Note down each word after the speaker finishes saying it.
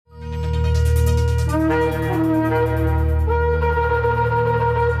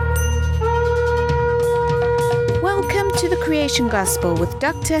Transformation Gospel with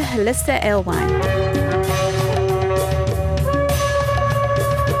Dr. Hollisa Alewine.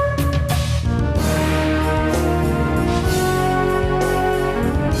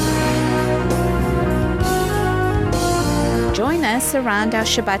 Join us around our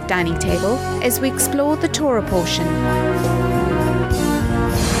Shabbat dining table as we explore the Torah portion.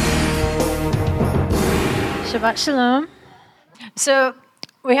 Shabbat Shalom. So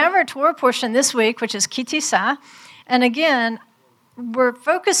we have our Torah portion this week, which is Tisa. And again, we're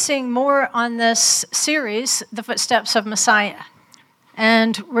focusing more on this series, The Footsteps of Messiah.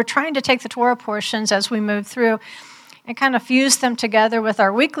 And we're trying to take the Torah portions as we move through and kind of fuse them together with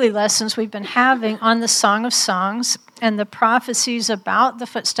our weekly lessons we've been having on the Song of Songs and the prophecies about the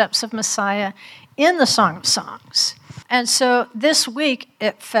footsteps of Messiah in the Song of Songs. And so this week,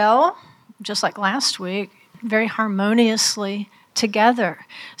 it fell, just like last week, very harmoniously together.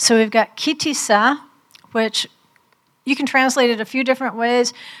 So we've got Tisa, which you can translate it a few different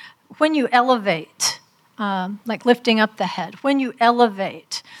ways. When you elevate, like lifting up the head, when you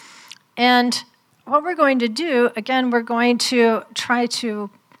elevate. And what we're going to do, again, we're going to try to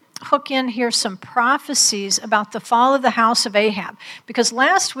hook in here some prophecies about the fall of the house of Ahab. Because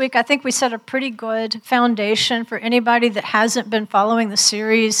last week, I think we set a pretty good foundation for anybody that hasn't been following the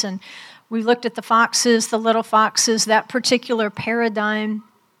series. And we looked at the foxes, the little foxes, that particular paradigm,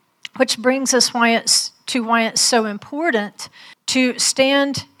 which brings us why it's so important to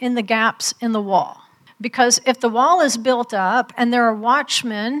stand in the gaps in the wall. Because if the wall is built up and there are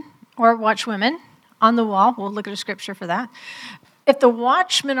watchmen or watchwomen on the wall, we'll look at a scripture for that. If the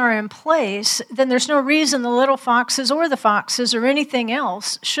watchmen are in place, then there's no reason the little foxes or the foxes or anything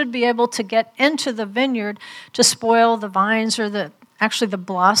else should be able to get into the vineyard to spoil the vines or the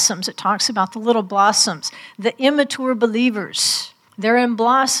blossoms. It talks about the little blossoms, the immature believers. They're in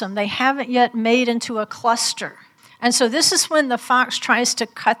blossom. They haven't yet made into a cluster. And so this is when the fox tries to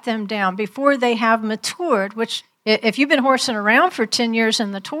cut them down before they have matured, which if you've been horsing around for 10 years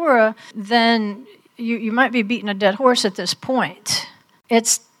in the Torah, then you might be beating a dead horse at this point.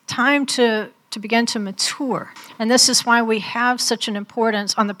 It's time to begin to mature. And this is why we have such an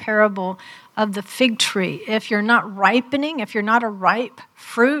importance on the parable of the fig tree. If you're not ripening, if you're not a ripe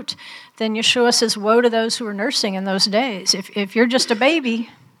fruit, then Yeshua says, woe to those who are nursing in those days. If you're just a baby,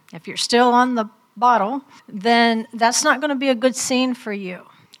 if you're still on the bottle, then that's not going to be a good scene for you.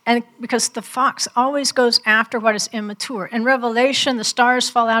 And because the fox always goes after what is immature. In Revelation, the stars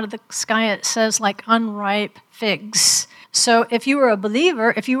fall out of the sky, it says, like unripe figs. So if you were a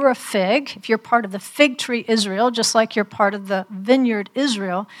believer, if you were a fig, if you're part of the fig tree Israel, just like you're part of the vineyard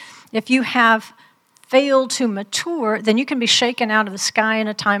Israel, if you have failed to mature, then you can be shaken out of the sky in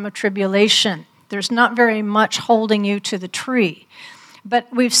a time of tribulation. There's not very much holding you to the tree. But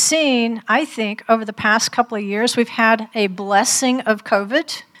we've seen, I think, over the past couple of years, we've had a blessing of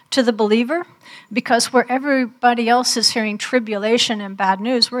COVID to the believer, because where everybody else is hearing tribulation and bad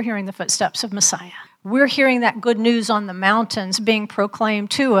news, we're hearing the footsteps of Messiah. We're hearing that good news on the mountains being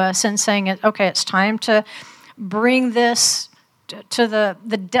proclaimed to us and saying, okay, it's time to bring this to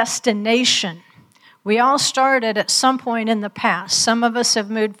the destination. We all started at some point in the past. Some of us have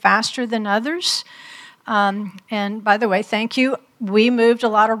moved faster than others. And by the way, thank you. We moved a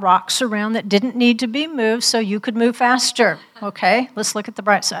lot of rocks around that didn't need to be moved so you could move faster. Okay, let's look at the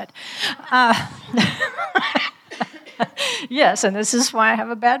bright side. Yes, and this is why I have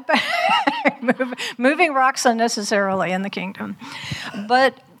a bad back. Moving rocks unnecessarily in the kingdom.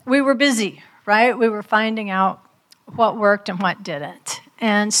 But we were busy, right? We were finding out what worked and what didn't.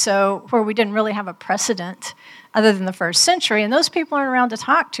 And so where we didn't really have a precedent other than the first century, and those people aren't around to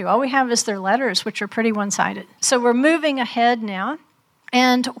talk to. All we have is their letters, which are pretty one-sided. So we're moving ahead now.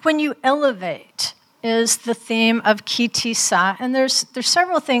 And when you elevate is the theme of Tisa, and there's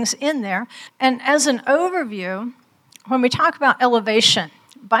several things in there. And as an overview, when we talk about elevation,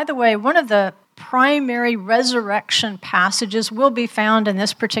 by the way, one of the primary resurrection passages will be found in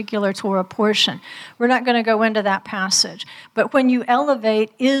this particular Torah portion. We're not going to go into that passage. But when you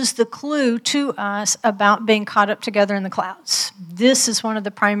elevate is the clue to us about being caught up together in the clouds. This is one of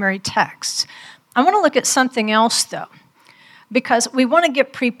the primary texts. I want to look at something else, though, because we want to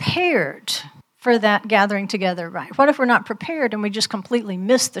get prepared for that gathering together, right? What if we're not prepared and we just completely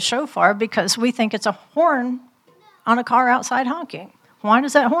miss the shofar because we think it's a horn on a car outside honking? Why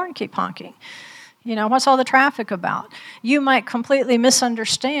does that horn keep honking? You know, what's all the traffic about? You might completely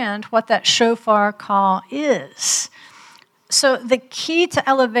misunderstand what that shofar call is. So the key to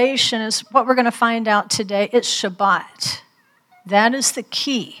elevation is what we're going to find out today. It's Shabbat. That is the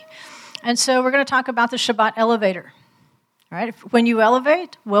key. And so we're going to talk about the Shabbat elevator. Right? When you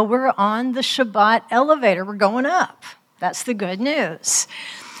elevate, well, we're on the Shabbat elevator. We're going up. That's the good news.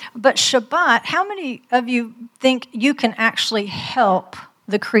 But Shabbat, how many of you think you can actually help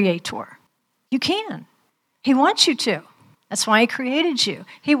the Creator? You can. He wants you to. That's why he created you.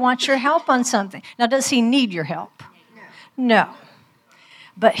 He wants your help on something. Now, does he need your help? No.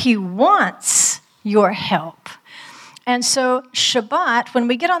 But he wants your help. And so Shabbat, when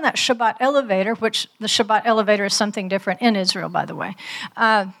we get on that Shabbat elevator, which the Shabbat elevator is something different in Israel, by the way.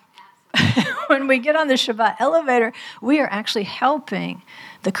 When we get on the Shabbat elevator, we are actually helping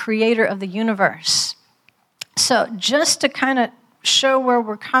the creator of the universe. So just to kind of show where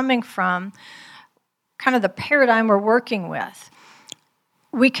we're coming from, kind of the paradigm we're working with,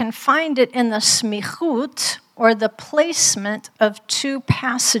 we can find it in the smichut, or the placement of two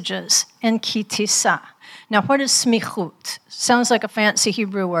passages in Tisa. Now, what is smichut? Sounds like a fancy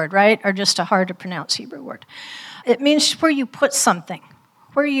Hebrew word, right? Or just a hard-to-pronounce Hebrew word. It means where you put something.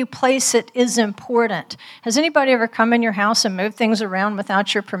 Where you place it is important. Has anybody ever come in your house and moved things around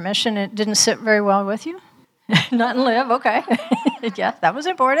without your permission and it didn't sit very well with you? Not and live, okay. Yeah, that was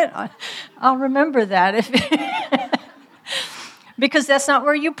important. I'll remember that. Because that's not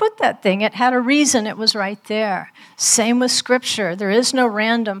where you put that thing. It had a reason it was right there. Same with Scripture. There is no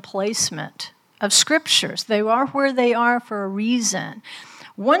random placement of Scriptures. They are where they are for a reason.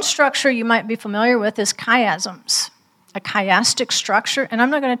 One structure you might be familiar with is chiasms, a chiastic structure. And I'm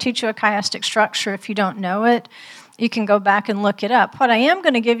not going to teach you a chiastic structure if you don't know it. You can go back and look it up. What I am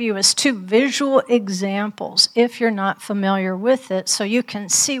going to give you is two visual examples if you're not familiar with it, so you can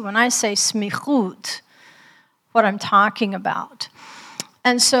see when I say smichut, what I'm talking about.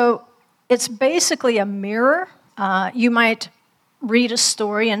 And so it's basically a mirror. You might read a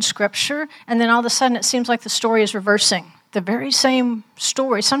story in Scripture, and then all of a sudden it seems like the story is reversing. The very same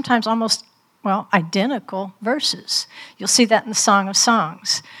story, sometimes almost, identical verses. You'll see that in the Song of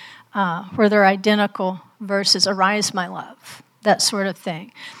Songs, where they're identical verses, arise, my love, that sort of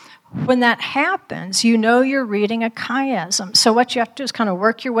thing. When that happens, you know you're reading a chiasm. So what you have to do is kind of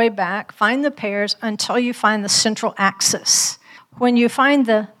work your way back, find the pairs until you find the central axis. When you find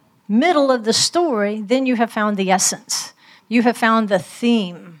the middle of the story, then you have found the essence. You have found the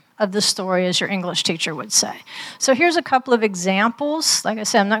theme of the story, as your English teacher would say. So here's a couple of examples. Like I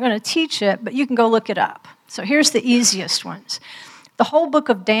said, I'm not going to teach it, but you can go look it up. So here's the easiest ones. The whole book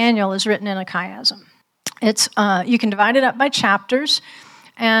of Daniel is written in a chiasm. It's you can divide it up by chapters,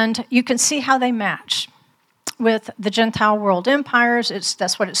 and you can see how they match with the Gentile world empires.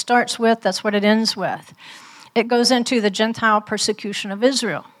 That's what it starts with. That's what it ends with. It goes into the Gentile persecution of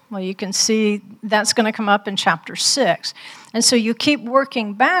Israel. Well, you can see that's going to come up in chapter 6. And so you keep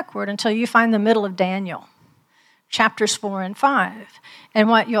working backward until you find the middle of Daniel, chapters 4 and 5. And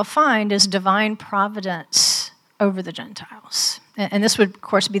what you'll find is divine providence over the Gentiles. And this would, of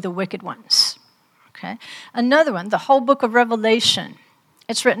course, be the wicked ones. Okay. Another one, the whole book of Revelation.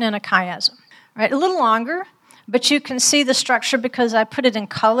 It's written in a chiasm. Right? A little longer, but you can see the structure because I put it in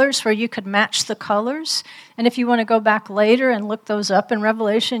colors where you could match the colors. And if you want to go back later and look those up in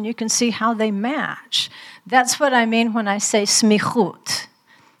Revelation, you can see how they match. That's what I mean when I say smichut.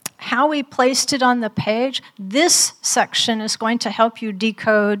 How we placed it on the page, this section is going to help you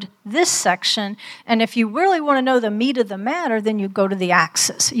decode this section. And if you really want to know the meat of the matter, then you go to the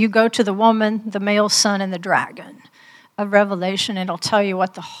axis. You go to the woman, the male son, and the dragon of Revelation, and it'll tell you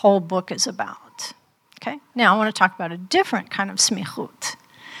what the whole book is about. Okay? Now I want to talk about a different kind of smichut.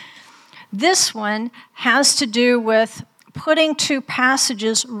 This one has to do with putting two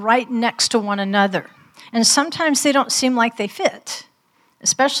passages right next to one another. And sometimes they don't seem like they fit.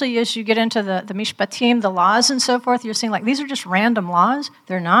 Especially as you get into the mishpatim, the laws and so forth, you're seeing like, these are just random laws.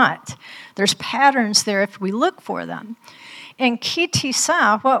 They're not. There's patterns there if we look for them. In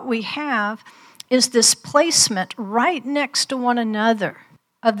Tisa, what we have is this placement right next to one another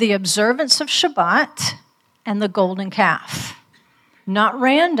of the observance of Shabbat and the golden calf. Not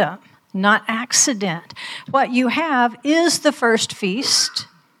random, not accident. What you have is the first feast,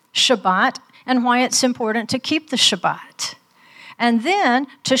 Shabbat, and why it's important to keep the Shabbat. And then,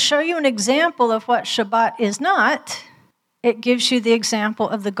 to show you an example of what Shabbat is not, it gives you the example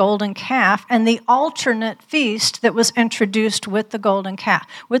of the golden calf and the alternate feast that was introduced with the golden calf.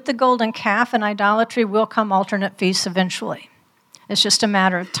 With the golden calf and idolatry will come alternate feasts eventually. It's just a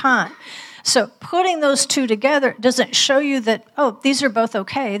matter of time. So putting those two together doesn't show you that, these are both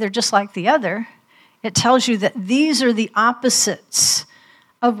okay, they're just like the other. It tells you that these are the opposites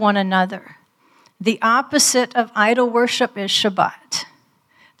of one another. The opposite of idol worship is Shabbat.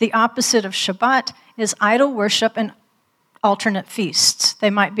 The opposite of Shabbat is idol worship and alternate feasts.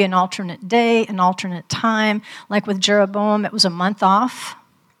 They might be an alternate day, an alternate time. Like with Jeroboam, it was a month off.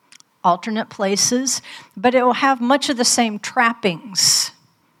 alternate places, but it will have much of the same trappings,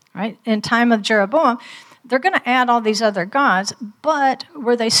 right? In time of Jeroboam, they're going to add all these other gods, but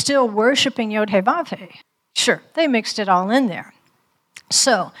were they still worshiping Yod-Heh-Vav-Heh? Sure, they mixed it all in there.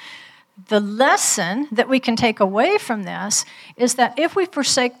 So the lesson that we can take away from this is that if we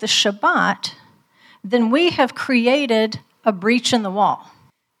forsake the Shabbat, then we have created a breach in the wall.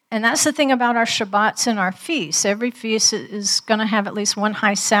 And that's the thing about our Shabbats and our feasts. Every feast is going to have at least one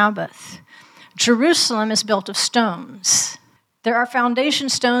high Sabbath. Jerusalem is built of stones. There are foundation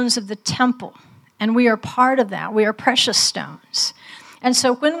stones of the temple, and we are part of that. We are precious stones. And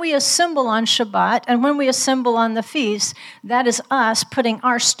so when we assemble on Shabbat and when we assemble on the feast, that is us putting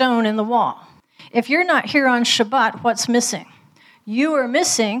our stone in the wall. If you're not here on Shabbat, what's missing? You are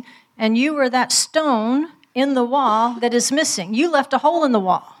missing, and you are that stone in the wall that is missing. You left a hole in the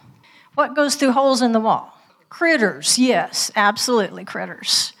wall. What goes through holes in the wall? Critters, yes, absolutely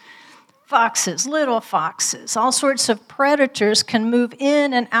critters. Foxes, little foxes, all sorts of predators can move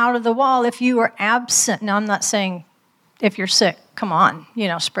in and out of the wall if you are absent. Now, I'm not saying if you're sick, come on,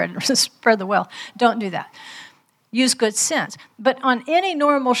 spread the wealth. Don't do that. Use good sense. But on any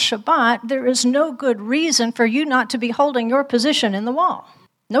normal Shabbat, there is no good reason for you not to be holding your position in the wall.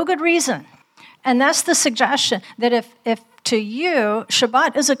 No good reason. And that's the suggestion, that if to you,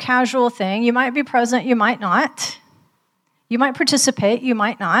 Shabbat is a casual thing, you might be present, you might not. You might participate, you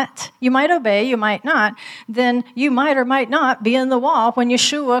might not. You might obey, you might not. Then you might or might not be in the wall when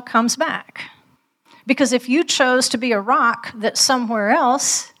Yeshua comes back. Because if you chose to be a rock that's somewhere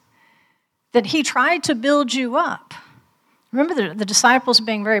else, then he tried to build you up. Remember the disciples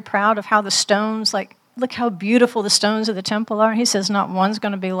being very proud of how the stones, look how beautiful the stones of the temple are. He says not one's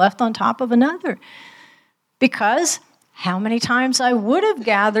going to be left on top of another. Because how many times I would have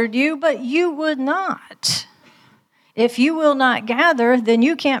gathered you, but you would not. If you will not gather, then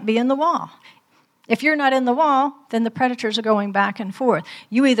you can't be in the wall. If you're not in the wall, then the predators are going back and forth.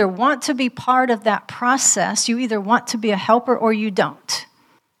 You either want to be part of that process, you either want to be a helper or you don't.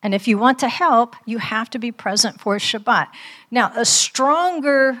 And if you want to help, you have to be present for Shabbat. Now, a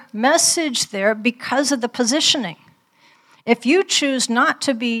stronger message there because of the positioning. If you choose not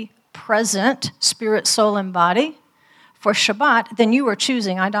to be present, spirit, soul, and body, for Shabbat, then you are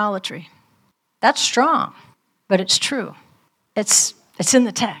choosing idolatry. That's strong, but it's true. It's in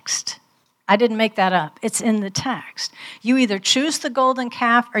the text. I didn't make that up. It's in the text. You either choose the golden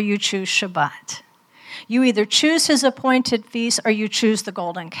calf or you choose Shabbat. You either choose his appointed feast or you choose the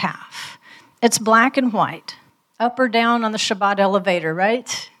golden calf. It's black and white, up or down on the Shabbat elevator,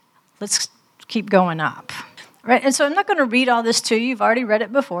 right? Let's keep going up. Right? And so I'm not going to read all this to you. You've already read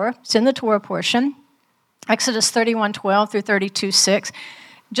it before. It's in the Torah portion, Exodus 31:12 through 32:6,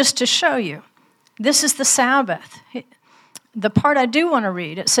 just to show you. This is the Sabbath. The part I do want to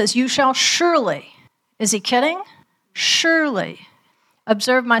read, it says, you shall surely, is he kidding? Surely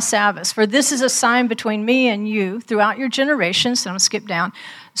observe my Sabbaths, for this is a sign between me and you throughout your generations. So I'm going to skip down.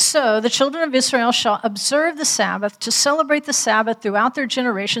 So the children of Israel shall observe the Sabbath to celebrate the Sabbath throughout their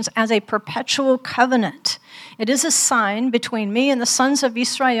generations as a perpetual covenant. It is a sign between me and the sons of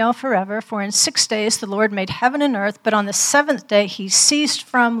Israel forever, for in 6 days the Lord made heaven and earth, but on the seventh day he ceased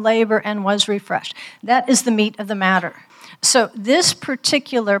from labor and was refreshed. That is the meat of the matter. So this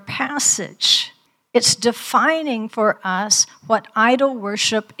particular passage, it's defining for us what idol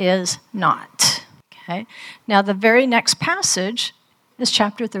worship is not. Okay? Now the very next passage is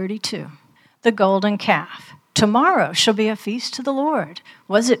chapter 32, the golden calf. Tomorrow shall be a feast to the Lord.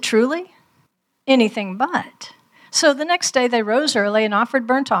 Was it truly? Anything but. So the next day they rose early and offered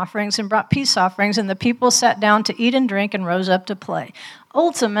burnt offerings and brought peace offerings, and the people sat down to eat and drink and rose up to play.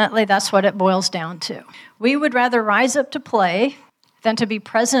 Ultimately, that's what it boils down to. We would rather rise up to play than to be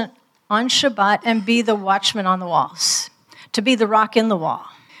present on Shabbat and be the watchman on the walls, to be the rock in the wall,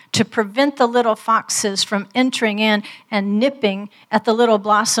 to prevent the little foxes from entering in and nipping at the little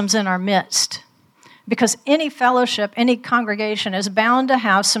blossoms in our midst. Because any fellowship, any congregation is bound to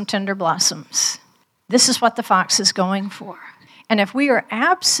have some tender blossoms. This is what the fox is going for. And if we are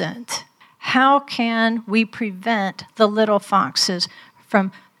absent, how can we prevent the little foxes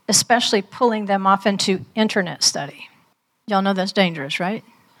from especially pulling them off into internet study? Y'all know that's dangerous, right?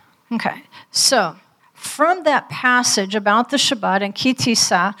 Okay. So from that passage about the Shabbat and Ki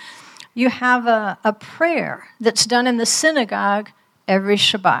Tisa, you have a prayer that's done in the synagogue every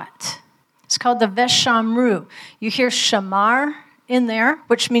Shabbat. It's called the Veshamru. You hear shamar in there,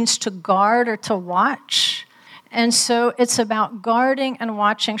 which means to guard or to watch. And so it's about guarding and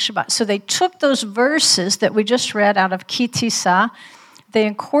watching Shabbat. So they took those verses that we just read out of Ki Tisa, they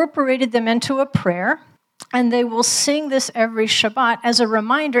incorporated them into a prayer, And they will sing this every Shabbat as a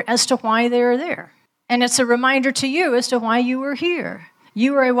reminder as to why they are there. And it's a reminder to you as to why you were here.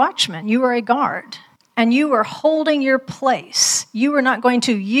 You are a watchman. You are a guard. And you are holding your place. You are not going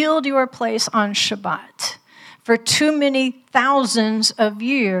to yield your place on Shabbat. For too many thousands of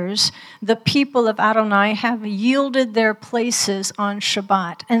years, the people of Adonai have yielded their places on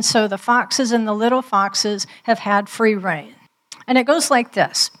Shabbat. And so the foxes and the little foxes have had free reign. And it goes like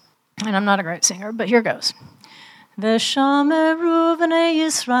this. And I'm not a great singer, but here goes. V'shameru b'nei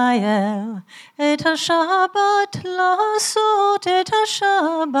Yisrael et ha-Shabbat lasot et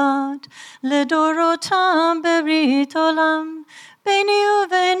ha-Shabbat ledorotam berit olam beini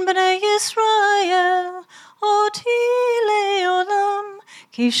uvein b'nei Yisrael oti le'olam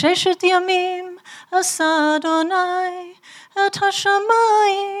ki sheshet yamim asa Adonai et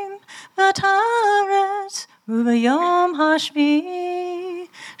ha-shamayim v'et haaretz u'v'yom hashvi'i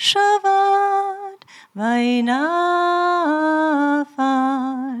Shabbat Vainafash.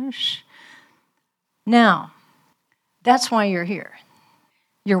 Now, that's why you're here.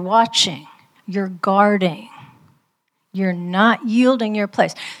 You're watching. You're guarding. You're not yielding your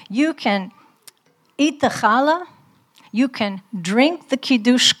place. You can eat the challah. You can drink the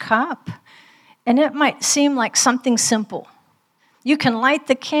kiddush cup. And it might seem like something simple. You can light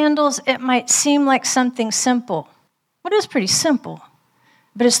the candles. It might seem like something simple. Well, it is pretty simple.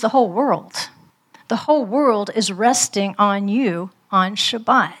 But it's the whole world. The whole world is resting on you on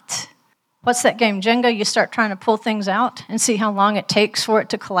Shabbat. What's that game, Jenga? You start trying to pull things out and see how long it takes for it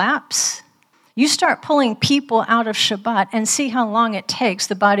to collapse. You start pulling people out of Shabbat and see how long it takes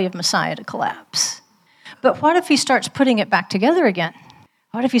the body of Messiah to collapse. But what if he starts putting it back together again?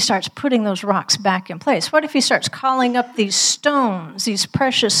 What if he starts putting those rocks back in place? What if he starts calling up these stones, these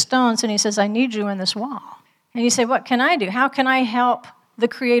precious stones, and he says, I need you in this wall? And you say, what can I do? How can I help the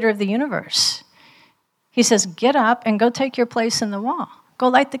creator of the universe? He says, get up and go take your place in the wall. Go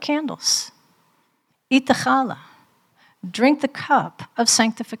light the candles. Eat the challah. Drink the cup of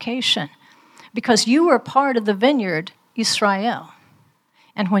sanctification. Because you are part of the vineyard, Israel.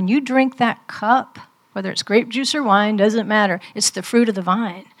 And when you drink that cup, whether it's grape juice or wine, doesn't matter. It's the fruit of the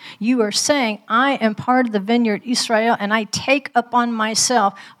vine. You are saying, I am part of the vineyard, Israel, and I take upon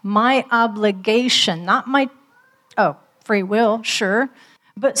myself my obligation, not my, free will, sure.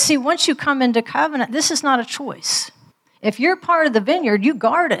 But see, once you come into covenant, this is not a choice. If you're part of the vineyard, you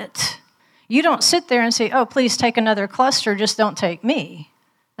guard it. You don't sit there and say, please take another cluster, just don't take me.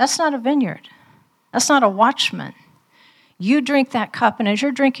 That's not a vineyard. That's not a watchman. You drink that cup, and as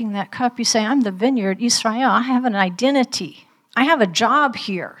you're drinking that cup, you say, I'm the vineyard, Israel. I have an identity. I have a job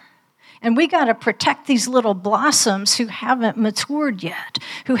here. And we got to protect these little blossoms who haven't matured yet,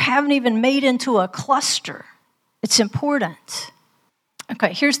 who haven't even made into a cluster. It's important.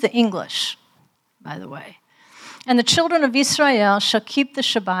 Okay, here's the English, by the way. And the children of Israel shall keep the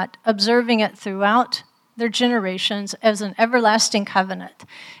Shabbat, observing it throughout their generations as an everlasting covenant.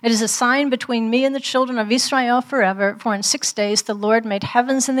 It is a sign between me and the children of Israel forever, for in 6 days the Lord made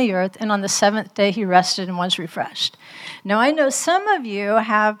heavens and the earth, and on the seventh day he rested and was refreshed. Now, I know some of you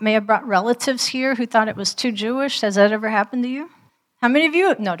may have brought relatives here who thought it was too Jewish. Has that ever happened to you? How many of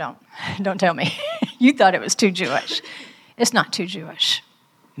you? No, don't tell me. You thought it was too Jewish. It's not too Jewish.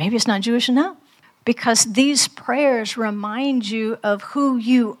 Maybe it's not Jewish enough. Because these prayers remind you of who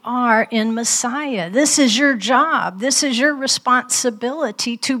you are in Messiah. This is your job. This is your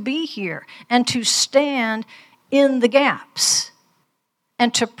responsibility to be here and to stand in the gaps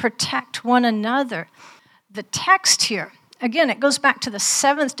and to protect one another. The text here, again, it goes back to the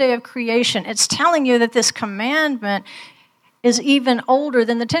seventh day of creation. It's telling you that this commandment is even older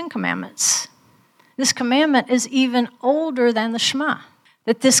than the Ten Commandments. This commandment is even older than the Shema.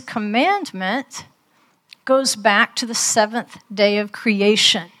 That this commandment goes back to the seventh day of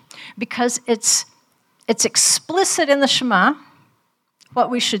creation because it's explicit in the Shema what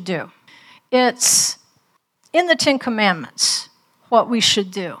we should do. It's in the Ten Commandments what we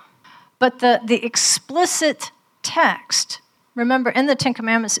should do. But the explicit text, remember, in the Ten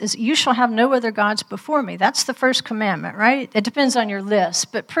Commandments is, you shall have no other gods before me. That's the first commandment, right? It depends on your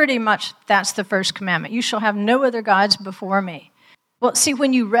list, but pretty much that's the first commandment. You shall have no other gods before me. Well, see,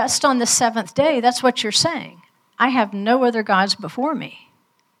 when you rest on the seventh day, that's what you're saying. I have no other gods before me.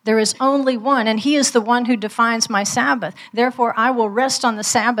 There is only one, and he is the one who defines my Sabbath. Therefore, I will rest on the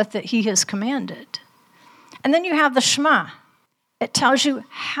Sabbath that he has commanded. And then you have the Shema. It tells you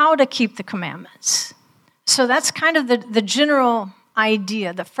how to keep the commandments. So that's kind of the general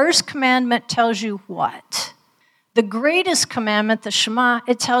idea. The first commandment tells you what. The greatest commandment, the Shema,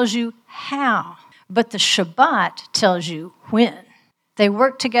 it tells you how. But the Shabbat tells you when. They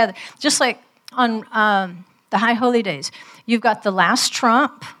work together. Just like on the high holy days. You've got the last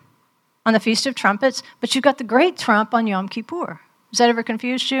trump on the Feast of Trumpets, but you've got the great trump on Yom Kippur. Has that ever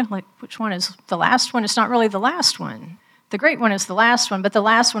confused you? Like, which one is the last one? It's not really the last one. The great one is the last one, but the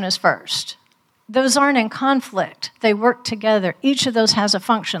last one is first. Those aren't in conflict. They work together. Each of those has a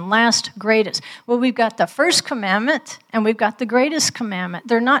function. Last, greatest. Well, we've got the first commandment, and we've got the greatest commandment.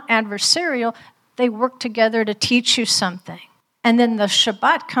 They're not adversarial. They work together to teach you something. And then the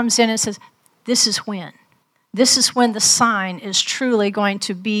Shabbat comes in and says, this is when. This is when the sign is truly going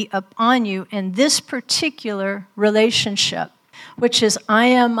to be upon you in this particular relationship, which is, I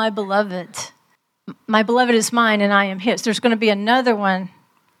am my beloved. My beloved is mine, and I am his. There's going to be another one,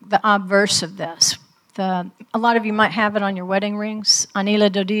 the obverse of this. A lot of you might have it on your wedding rings. Anila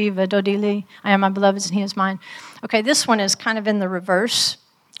dodi vedodili. I am my beloved's, and he is mine. Okay, this one is kind of in the reverse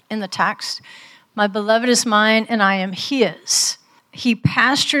in the text. My beloved is mine, and I am his. He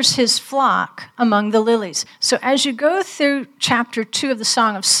pastures his flock among the lilies. So as you go through chapter 2 of the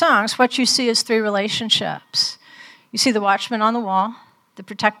Song of Songs, what you see is 3 relationships. You see the watchman on the wall, the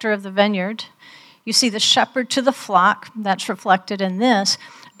protector of the vineyard. You see the shepherd to the flock. That's reflected in this.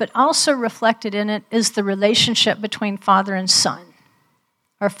 But also reflected in it is the relationship between father and son,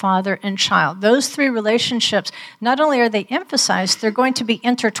 or father and child. Those 3 relationships, not only are they emphasized, they're going to be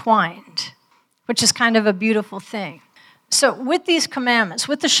intertwined, which is kind of a beautiful thing. So with these commandments,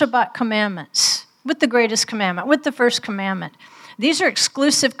 with the Shabbat commandments, with the greatest commandment, with the first commandment, these are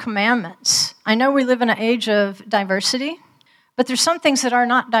exclusive commandments. I know we live in an age of diversity, but there's some things that are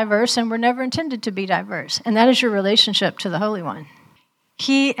not diverse and were never intended to be diverse, and that is your relationship to the Holy One.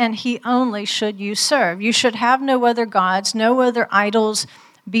 He and he only should you serve. You should have no other gods, no other idols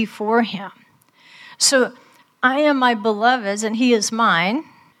before him. So I am my beloved's and he is mine.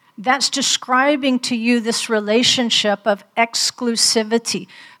 That's describing to you this relationship of exclusivity.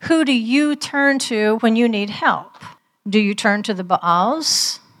 Who do you turn to when you need help? Do you turn to the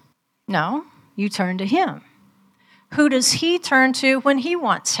Baals? No, you turn to him. Who does he turn to when he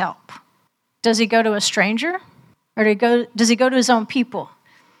wants help? Does he go to a stranger? Or does he go to his own people?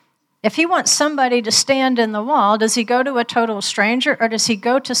 If he wants somebody to stand in the wall, does he go to a total stranger? Or does he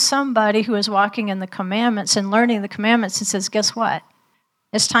go to somebody who is walking in the commandments and learning the commandments and says, guess what?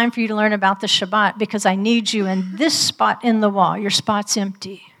 It's time for you to learn about the Shabbat because I need you in this spot in the wall. Your spot's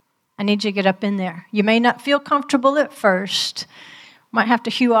empty. I need you to get up in there. You may not feel comfortable at first. Might have to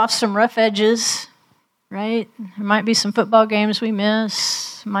hew off some rough edges, right? There might be some football games we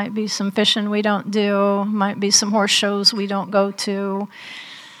miss. Might be some fishing we don't do. Might be some horse shows we don't go to.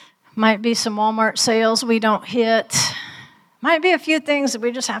 Might be some Walmart sales we don't hit. Might be a few things that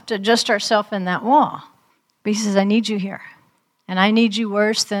we just have to adjust ourselves in that wall. But he says, I need you here. And I need you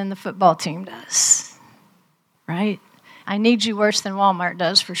worse than the football team does, right? I need you worse than Walmart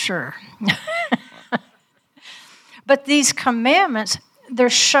does for sure. But these commandments, they're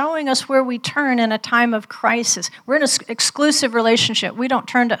showing us where we turn in a time of crisis. We're in an exclusive relationship. We don't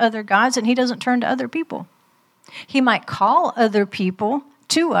turn to other gods, and he doesn't turn to other people. He might call other people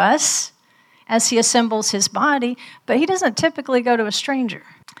to us as he assembles his body, but he doesn't typically go to a stranger.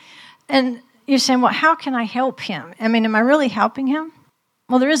 And you're saying, well, how can I help him? I mean, am I really helping him?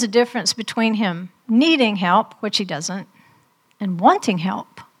 Well, there is a difference between him needing help, which he doesn't, and wanting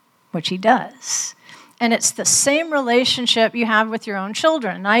help, which he does. And it's the same relationship you have with your own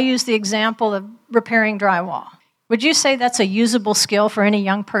children. I use the example of repairing drywall. Would you say that's a usable skill for any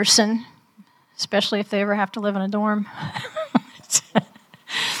young person, especially if they ever have to live in a dorm?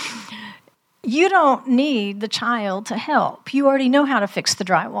 You don't need the child to help. You already know how to fix the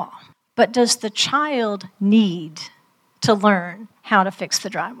drywall. But does the child need to learn how to fix the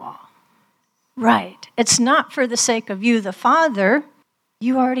drywall? Right. It's not for the sake of you, the father.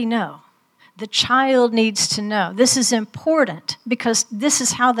 You already know. The child needs to know. This is important because this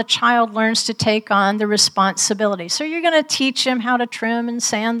is how the child learns to take on the responsibility. So you're going to teach him how to trim and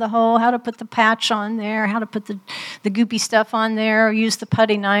sand the hole, how to put the patch on there, how to put the goopy stuff on there, or use the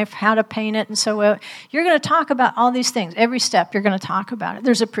putty knife, how to paint it, and so you're going to talk about all these things. Every step you're going to talk about it.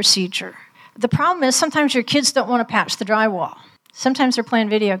 There's a procedure. The problem is sometimes your kids don't want to patch the drywall. Sometimes they're playing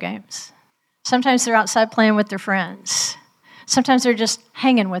video games. Sometimes they're outside playing with their friends. Sometimes they're just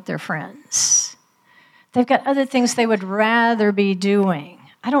hanging with their friends. They've got other things they would rather be doing.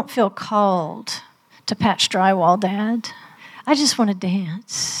 I don't feel called to patch drywall, Dad. I just want to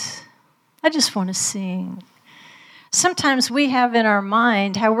dance. I just want to sing. Sometimes we have in our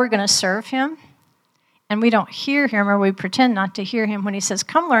mind how we're going to serve him, and we don't hear him, or we pretend not to hear him when he says,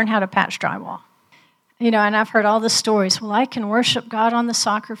 come learn how to patch drywall. You know, and I've heard all the stories. Well, I can worship God on the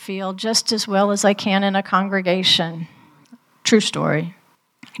soccer field just as well as I can in a congregation. True story.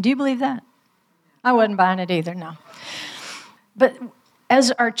 Do you believe that? I wasn't buying it either, no. But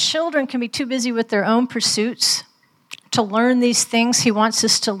as our children can be too busy with their own pursuits to learn these things he wants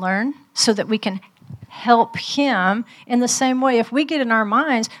us to learn so that we can help him in the same way. If we get in our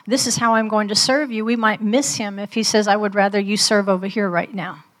minds, this is how I'm going to serve you, we might miss him if he says, I would rather you serve over here right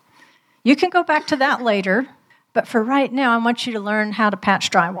now. You can go back to that later, but for right now, I want you to learn how to patch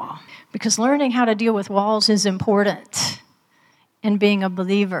drywall, because learning how to deal with walls is important in being a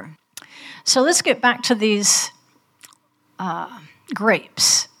believer. So let's get back to these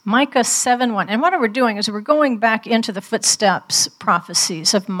grapes. Micah 7:1. And what we're doing is we're going back into the footsteps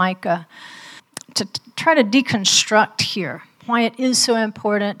prophecies of Micah to try to deconstruct here why it is so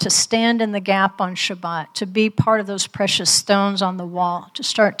important to stand in the gap on Shabbat, to be part of those precious stones on the wall, to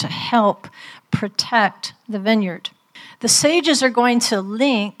start to help protect the vineyard. The sages are going to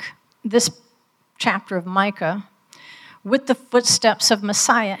link this chapter of Micah with the footsteps of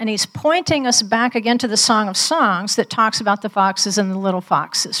Messiah, and he's pointing us back again to the Song of Songs that talks about the foxes and the little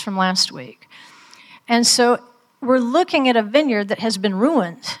foxes from last week. And so we're looking at a vineyard that has been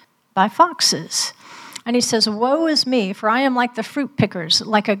ruined by foxes. And he says, woe is me, for I am like the fruit pickers,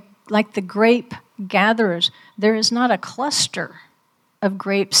 like the grape gatherers. There is not a cluster of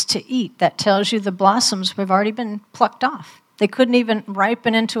grapes to eat. That tells you the blossoms have already been plucked off. They couldn't even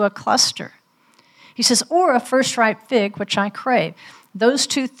ripen into a cluster. He says, or a first ripe fig, which I crave. Those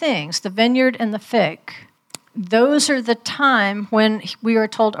two things, the vineyard and the fig, those are the time when we are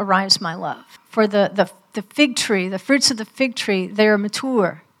told, arise, my love. For the fig tree, the fruits of the fig tree, they are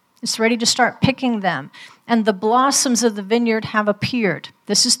mature. It's ready to start picking them. And the blossoms of the vineyard have appeared.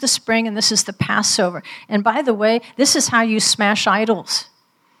 This is the spring and this is the Passover. And by the way, this is how you smash idols.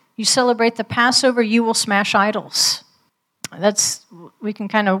 You celebrate the Passover, you will smash idols. We can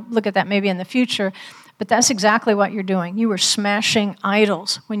kind of look at that maybe in the future, but that's exactly what you're doing. You are smashing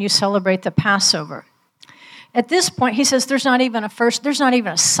idols when you celebrate the Passover. At this point, he says there's not even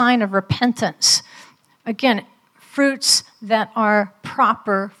a sign of repentance. Again, fruits that are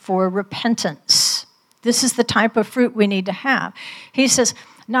proper for repentance. This is the type of fruit we need to have. He says,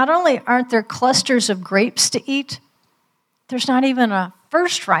 not only aren't there clusters of grapes to eat, there's not even a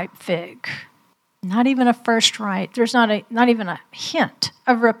first ripe fig. Not even a first ripe. There's not even a hint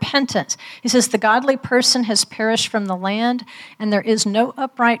of repentance. He says, the godly person has perished from the land, and there is no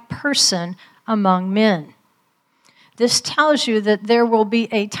upright person among men. This tells you that there will be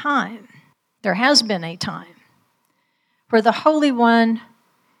a time, there has been a time, where the Holy One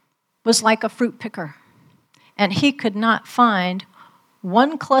was like a fruit picker, and he could not find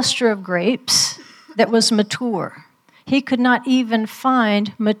one cluster of grapes that was mature. He could not even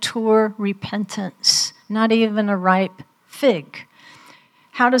find mature repentance, not even a ripe fig.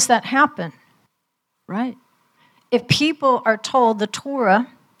 How does that happen? Right? If people are told the Torah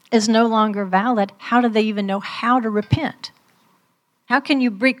is no longer valid, how do they even know how to repent? How can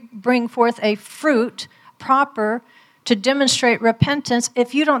you bring forth a fruit proper to demonstrate repentance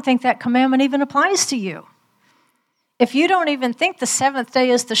if you don't think that commandment even applies to you? If you don't even think the seventh day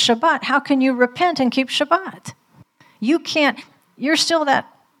is the Shabbat, how can you repent and keep Shabbat? You can't. You're still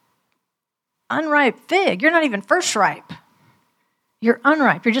that unripe fig. You're not even first ripe. You're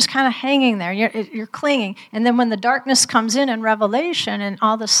unripe. You're just kind of hanging there. You're clinging. And then when the darkness comes in Revelation, and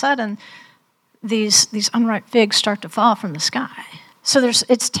all of a sudden these unripe figs start to fall from the sky. So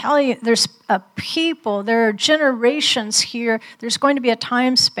it's telling you there's a people, there are generations here. There's going to be a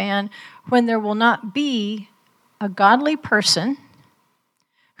time span when there will not be a godly person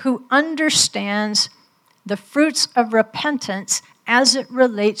who understands the fruits of repentance as it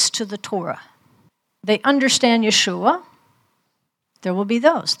relates to the Torah. They understand Yeshua. There will be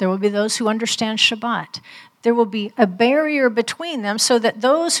those. There will be those who understand Shabbat. There will be a barrier between them so that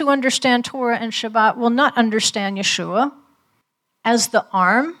those who understand Torah and Shabbat will not understand Yeshua as the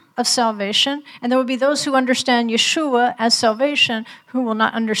arm of salvation, and there will be those who understand Yeshua as salvation who will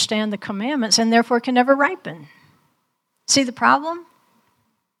not understand the commandments and therefore can never ripen. See the problem?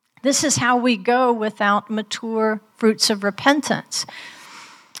 This is how we go without mature fruits of repentance.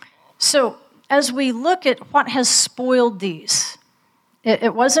 So as we look at what has spoiled these,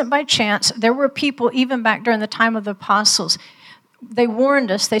 it wasn't by chance. There were people, even back during the time of the apostles, they warned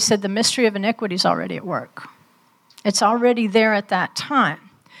us. They said the mystery of iniquity is already at work. It's already there at that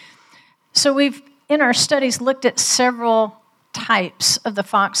time. So we've, in our studies, looked at several types of the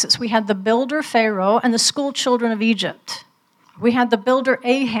foxes. We had the builder Pharaoh and the school children of Egypt. We had the builder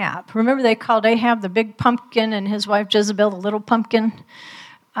Ahab. Remember they called Ahab the big pumpkin and his wife Jezebel the little pumpkin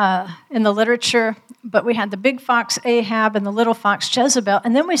in the literature. But we had the big fox Ahab and the little fox Jezebel.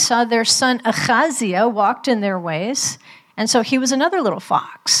 And then we saw their son Ahaziah walked in their ways. And so he was another little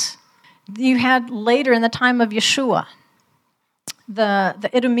fox. You had later in the time of Yeshua, the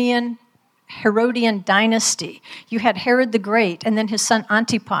Idumean Herodian dynasty. You had Herod the Great and then his son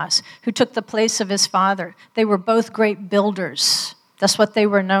Antipas, who took the place of his father. They were both great builders. That's what they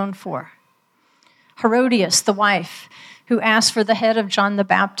were known for. Herodias, the wife, who asked for the head of John the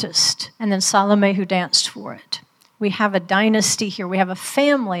Baptist, and then Salome, who danced for it. We have a dynasty here. We have a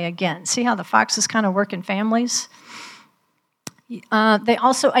family again. See how the foxes kind of work in families? They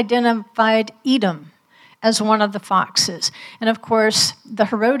also identified Edom as one of the foxes. And of course, the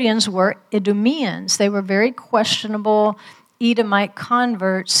Herodians were Idumeans. They were very questionable Edomite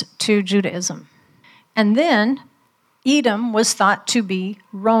converts to Judaism. And then Edom was thought to be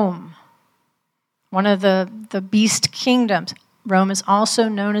Rome, one of the beast kingdoms. Rome is also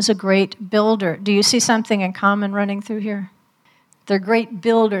known as a great builder. Do you see something in common running through here? They're great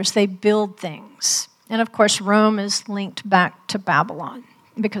builders. They build things. And of course, Rome is linked back to Babylon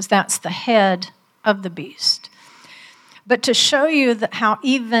because that's the head of the beast. But to show you that how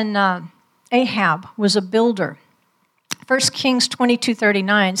even Ahab was a builder, 1 Kings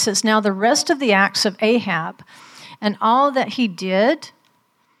 22:39 says, "Now the rest of the acts of Ahab and all that he did,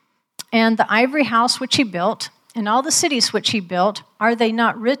 and the ivory house which he built, and all the cities which he built, are they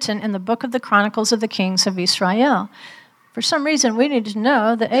not written in the book of the Chronicles of the Kings of Israel?" For some reason, we need to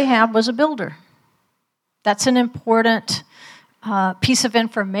know that Ahab was a builder. That's an important piece of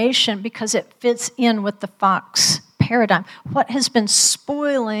information because it fits in with the fox paradigm. What has been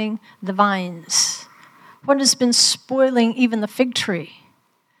spoiling the vines? What has been spoiling even the fig tree?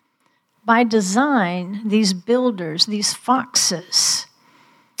 By design, these builders, these foxes,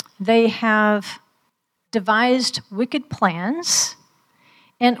 they have devised wicked plans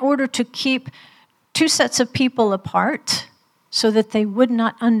in order to keep two sets of people apart so that they would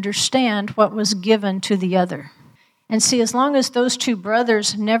not understand what was given to the other. And see, as long as those two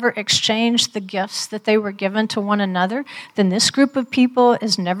brothers never exchanged the gifts that they were given to one another, then this group of people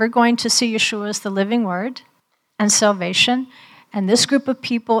is never going to see Yeshua as the living word and salvation. And this group of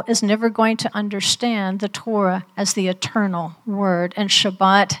people is never going to understand the Torah as the eternal word and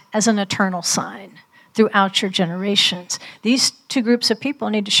Shabbat as an eternal sign throughout your generations. These two groups of people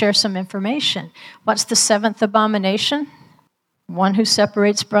need to share some information. What's the seventh abomination? One who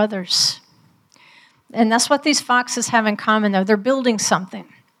separates brothers. And that's what these foxes have in common, though. They're building something.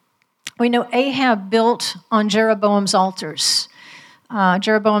 We know Ahab built on Jeroboam's altars.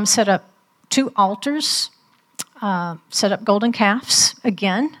 Jeroboam set up 2 altars, set up golden calves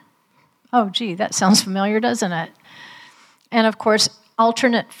again. Oh, gee, that sounds familiar, doesn't it? And, of course,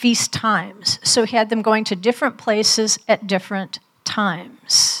 alternate feast times. So he had them going to different places at different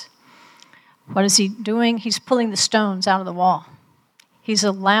times. What is he doing? He's pulling the stones out of the wall. He's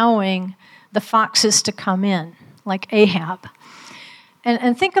allowing the foxes to come in, like Ahab.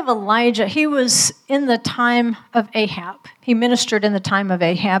 And think of Elijah. He was in the time of Ahab. He ministered in the time of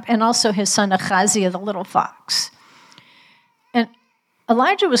Ahab, and also his son Ahaziah, the little fox. And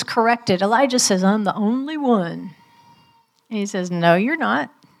Elijah was corrected. Elijah says, "I'm the only one." And he says, "No, you're not.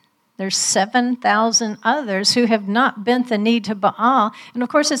 There's 7,000 others who have not bent the knee to Baal." And of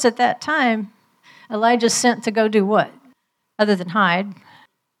course, it's at that time Elijah's sent to go do what? Other than hide.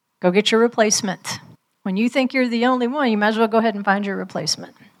 Go get your replacement. When you think you're the only one, you might as well go ahead and find your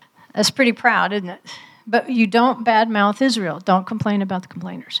replacement. That's pretty proud, isn't it? But you don't badmouth Israel. Don't complain about the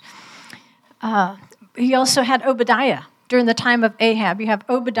complainers. He also had Obadiah. During the time of Ahab, you have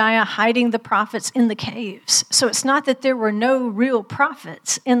Obadiah hiding the prophets in the caves. So it's not that there were no real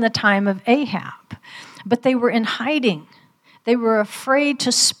prophets in the time of Ahab, but they were in hiding. They were afraid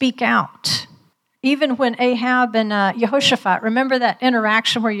to speak out. Even when Ahab and Jehoshaphat, remember that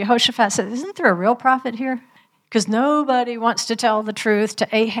interaction where Jehoshaphat said, "Isn't there a real prophet here?" Because nobody wants to tell the truth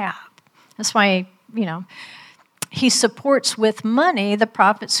to Ahab. That's why, he supports with money the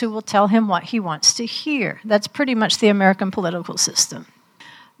prophets who will tell him what he wants to hear. That's pretty much the American political system.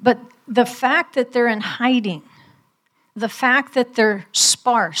 But the fact that they're in hiding, the fact that they're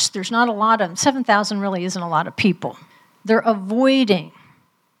sparse, there's not a lot of them. 7,000 really isn't a lot of people. They're avoiding.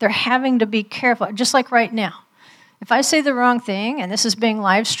 They're having to be careful, just like right now. If I say the wrong thing, and this is being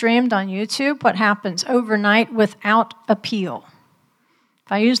live streamed on YouTube, what happens overnight without appeal?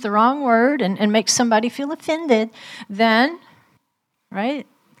 If I use the wrong word and make somebody feel offended, then, right?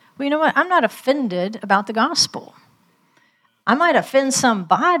 Well, you know what? I'm not offended about the gospel. I might offend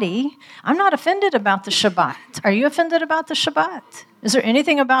somebody. I'm not offended about the Shabbat. Are you offended about the Shabbat? Is there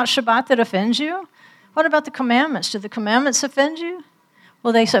anything about Shabbat that offends you? What about the commandments? Do the commandments offend you?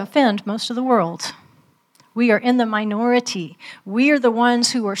 Well, they offend most of the world. We are in the minority. We are the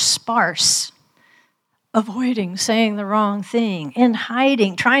ones who are sparse. avoiding saying the wrong thing, in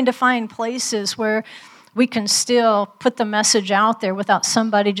hiding, trying to find places where we can still put the message out there without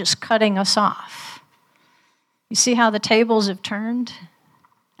somebody just cutting us off. You see how the tables have turned?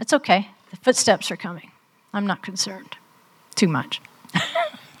 It's okay. The footsteps are coming. I'm not concerned too much.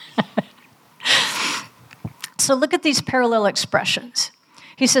 So look at these parallel expressions.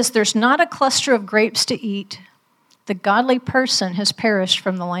 He says, there's not a cluster of grapes to eat. The godly person has perished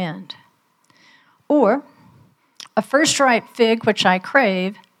from the land. Or, a first ripe fig which I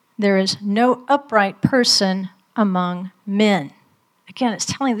crave, there is no upright person among men. Again, it's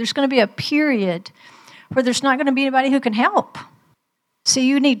telling you there's going to be a period where there's not going to be anybody who can help. So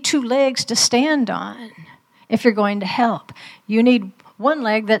you need two legs to stand on if you're going to help. You need one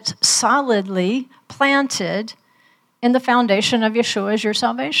leg that's solidly planted in the foundation of Yeshua as your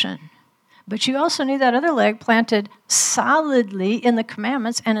salvation. But you also need that other leg planted solidly in the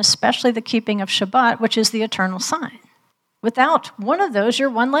commandments and especially the keeping of Shabbat, which is the eternal sign. Without one of those, you're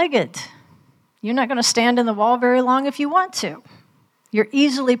one-legged. You're not going to stand in the wall very long if you want to. You're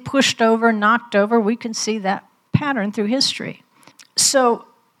easily pushed over, knocked over. We can see that pattern through history. So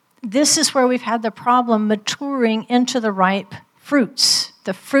this is where we've had the problem maturing into the ripe fruits,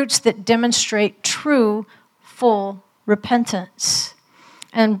 the fruits that demonstrate true, full repentance.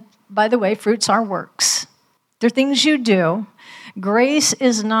 And by the way, fruits are works. They're things you do. Grace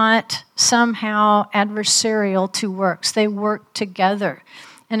is not somehow adversarial to works. They work together.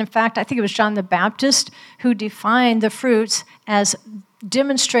 And in fact, I think it was John the Baptist who defined the fruits as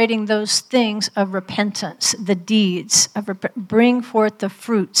demonstrating those things of repentance, the deeds of bring forth the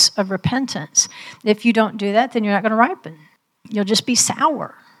fruits of repentance. If you don't do that, then you're not going to ripen. You'll just be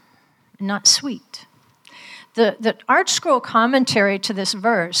sour, not sweet. The Art Scroll commentary to this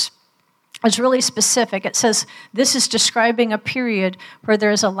verse is really specific. It says, this is describing a period where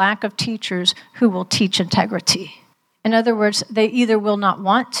there is a lack of teachers who will teach integrity. In other words, they either will not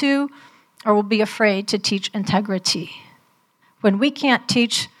want to or will be afraid to teach integrity. When we can't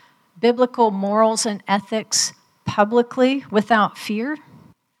teach biblical morals and ethics publicly without fear,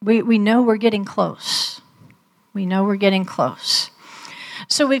 we know we're getting close. We know we're getting close.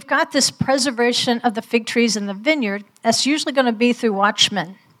 So we've got this preservation of the fig trees in the vineyard. That's usually going to be through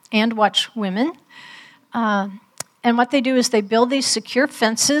watchmen and watchwomen. And what they do is they build these secure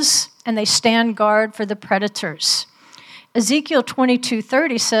fences and they stand guard for the predators. Ezekiel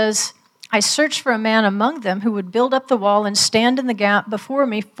 22:30 says, I searched for a man among them who would build up the wall and stand in the gap before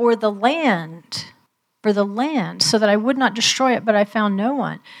me for the land, so that I would not destroy it, but I found no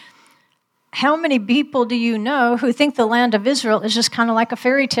one. How many people do you know who think the land of Israel is just kind of like a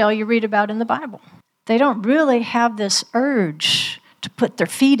fairy tale you read about in the Bible? They don't really have this urge to put their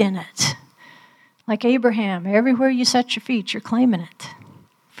feet in it. Like Abraham, everywhere you set your feet, you're claiming it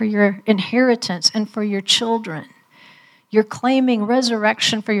for your inheritance and for your children. You're claiming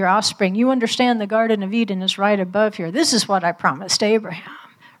resurrection for your offspring. You understand the Garden of Eden is right above here. This is what I promised Abraham,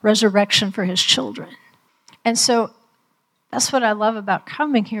 resurrection for his children. And so that's what I love about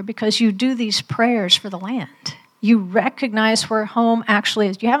coming here, because you do these prayers for the land. You recognize where home actually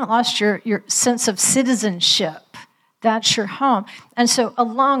is. You haven't lost your sense of citizenship. That's your home. And so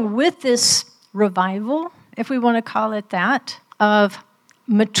along with this revival, if we want to call it that, of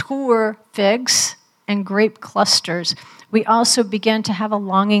mature figs and grape clusters, we also begin to have a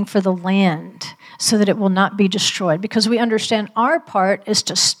longing for the land so that it will not be destroyed, because we understand our part is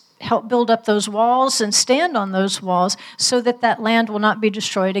to help build up those walls and stand on those walls so that that land will not be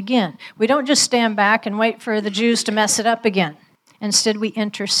destroyed again. We don't just stand back and wait for the Jews to mess it up again. Instead, we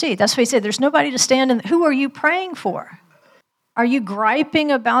intercede. That's why he said there's nobody to stand in. Who are you praying for? Are you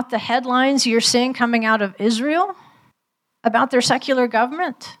griping about the headlines you're seeing coming out of Israel about their secular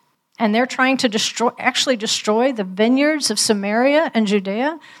government? And they're trying to destroy the vineyards of Samaria and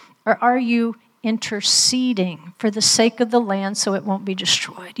Judea? Or are you interceding for the sake of the land so it won't be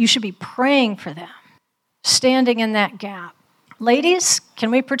destroyed? You should be praying for them, standing in that gap. Ladies,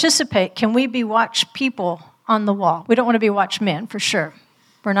 can we participate? Can we be watch people on the wall? We don't want to be watch men, for sure.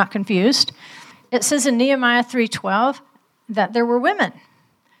 We're not confused. It says in Nehemiah 3:12 that there were women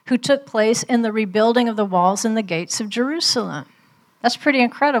who took place in the rebuilding of the walls and the gates of Jerusalem. That's pretty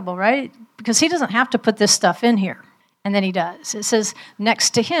incredible, right? Because he doesn't have to put this stuff in here. And then he does. It says,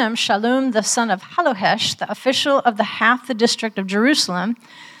 next to him, Shallum, the son of Halohesh, the official of half the district of Jerusalem,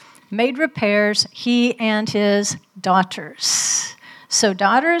 made repairs, he and his daughters. So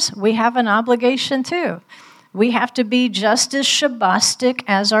daughters, we have an obligation too. We have to be just as Shabbastic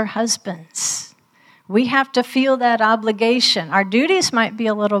as our husbands. We have to feel that obligation. Our duties might be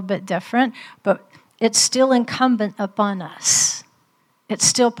a little bit different, but it's still incumbent upon us. It's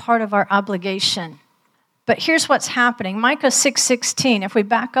still part of our obligation But here's what's happening. Micah 6:16, if we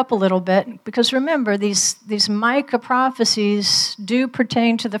back up a little bit, because remember, these Micah prophecies do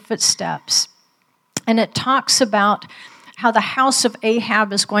pertain to the footsteps. And it talks about how the house of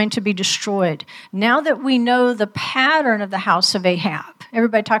Ahab is going to be destroyed. Now that we know the pattern of the house of Ahab,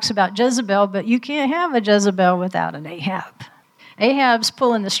 everybody talks about Jezebel, but you can't have a Jezebel without an Ahab. Ahab's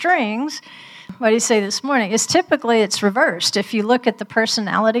pulling the strings. What did he say this morning? It's reversed. If you look at the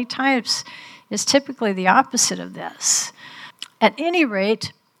personality types, it's typically the opposite of this. At any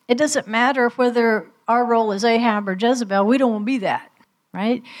rate, it doesn't matter whether our role is Ahab or Jezebel. We don't want to be that,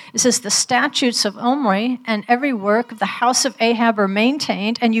 right? It says the statutes of Omri and every work of the house of Ahab are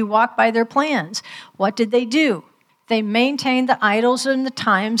maintained, and you walk by their plans. What did they do? They maintained the idols in the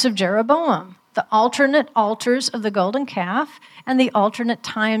times of Jeroboam, the alternate altars of the golden calf, and the alternate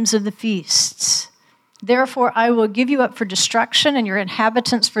times of the feasts. Therefore, I will give you up for destruction and your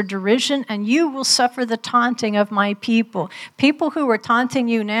inhabitants for derision, and you will suffer the taunting of my people. People who are taunting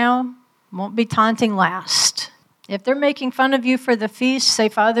you now won't be taunting last. If they're making fun of you for the feast, say,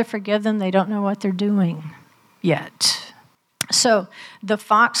 Father, forgive them. They don't know what they're doing yet. So the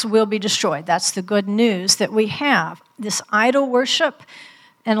fox will be destroyed. That's the good news that we have. This idol worship,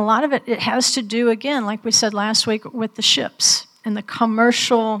 and a lot of it has to do, again, like we said last week, with the ships and the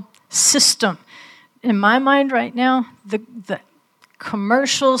commercial system. In my mind right now, the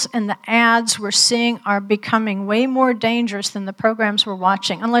commercials and the ads we're seeing are becoming way more dangerous than the programs we're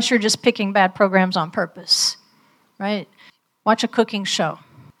watching, unless you're just picking bad programs on purpose, right? Watch a cooking show.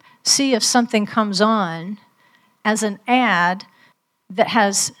 See if something comes on as an ad that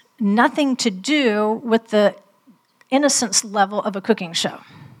has nothing to do with the innocence level of a cooking show.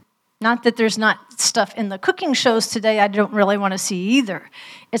 Not that there's not stuff in the cooking shows today I don't really want to see either.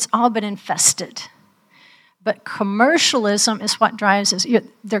 It's all been infested. But commercialism is what drives us.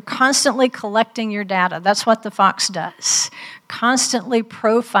 They're constantly collecting your data. That's what the fox does. Constantly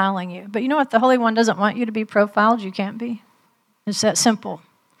profiling you. But you know what? The Holy One doesn't want you to be profiled. You can't be. It's that simple.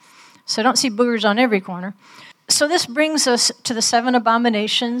 So don't see boogers on every corner. So this brings us to the 7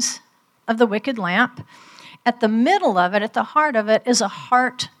 abominations of the wicked lamp. At the middle of it, at the heart of it, is a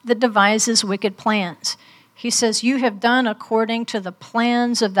heart that devises wicked plans. He says, you have done according to the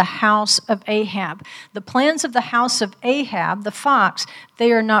plans of the house of Ahab. The plans of the house of Ahab, the fox,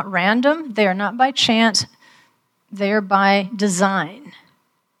 they are not random. They are not by chance. They are by design.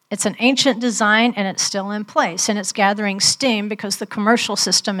 It's an ancient design, and it's still in place. And it's gathering steam because the commercial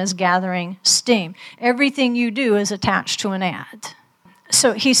system is gathering steam. Everything you do is attached to an ad.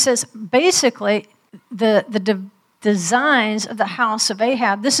 So he says, basically, the designs of the house of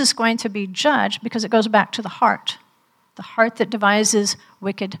Ahab, this is going to be judged because it goes back to the heart that devises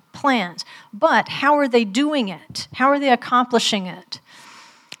wicked plans. But how are they doing it? How are they accomplishing it?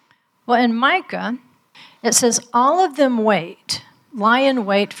 Well, in Micah, it says, all of them lie in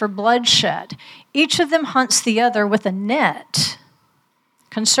wait for bloodshed. Each of them hunts the other with a net.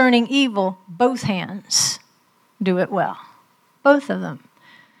 Concerning evil, both hands do it well. Both of them.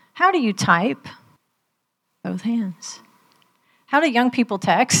 How do you type? Both hands. How do young people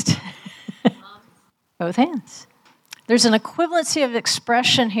text? Both hands. There's an equivalency of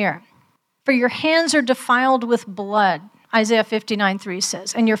expression here. For your hands are defiled with blood, Isaiah 59:3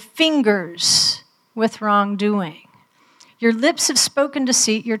 says, and your fingers with wrongdoing. Your lips have spoken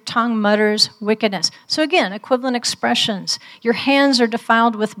deceit, your tongue mutters wickedness. So again, equivalent expressions. Your hands are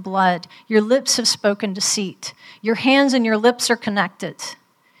defiled with blood, your lips have spoken deceit. Your hands and your lips are connected.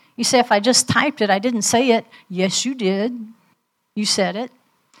 You say, if I just typed it, I didn't say it. Yes, you did. You said it.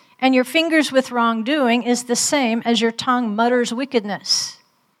 And your fingers with wrongdoing is the same as your tongue mutters wickedness.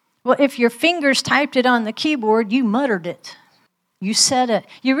 Well, if your fingers typed it on the keyboard, you muttered it. You said it.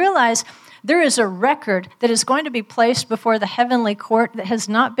 You realize there is a record that is going to be placed before the heavenly court that has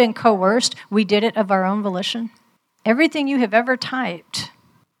not been coerced. We did it of our own volition. Everything you have ever typed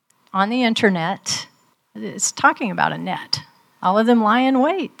on the internet, it's talking about a net. All of them lie in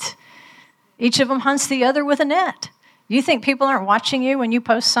wait. Each of them hunts the other with a net. You think people aren't watching you when you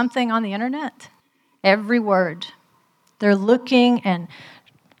post something on the internet? Every word. They're looking and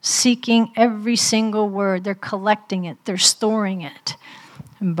seeking every single word. They're collecting it. They're storing it.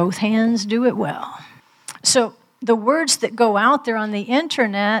 And both hands do it well. So the words that go out there on the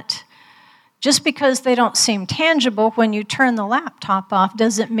internet, just because they don't seem tangible when you turn the laptop off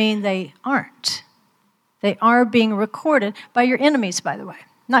doesn't mean they aren't. They are being recorded by your enemies, by the way.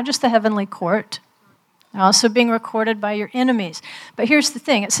 Not just the heavenly court. They're also being recorded by your enemies. But here's the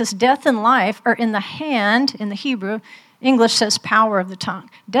thing. It says death and life are in the hand, in the Hebrew. English says power of the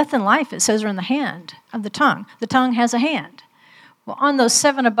tongue. Death and life, it says, are in the hand of the tongue. The tongue has a hand. Well, on those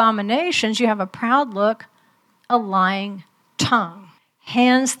 7 abominations, you have a proud look, a lying tongue.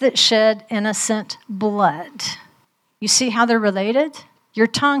 Hands that shed innocent blood. You see how they're related? Your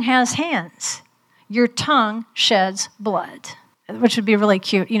tongue has hands. Your tongue sheds blood. Which would be really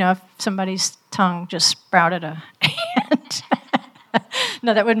cute, if somebody's tongue just sprouted a hand.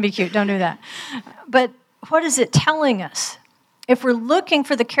 No, that wouldn't be cute. Don't do that. But what is it telling us? If we're looking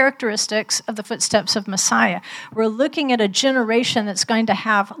for the characteristics of the footsteps of Messiah, we're looking at a generation that's going to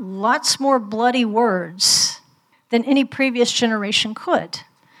have lots more bloody words than any previous generation could.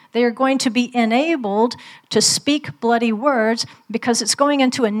 They are going to be enabled to speak bloody words because it's going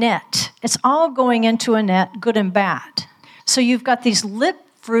into a net. It's all going into a net, good and bad. So you've got these lip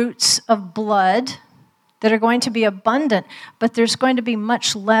fruits of blood that are going to be abundant, but there's going to be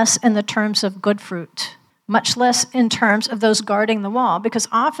much less in the terms of good fruit, much less in terms of those guarding the wall, because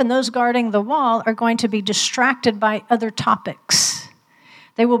often those guarding the wall are going to be distracted by other topics.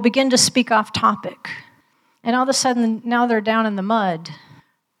 They will begin to speak off topic. And all of a sudden, now they're down in the mud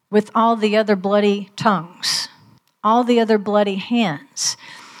with all the other bloody tongues, all the other bloody hands.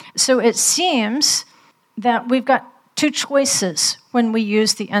 So it seems that we've got two choices when we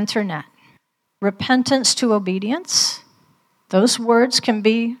use the internet. Repentance to obedience. Those words can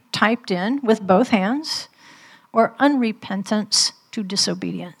be typed in with both hands. Or unrepentance to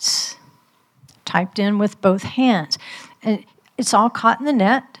disobedience. Typed in with both hands. And it's all caught in the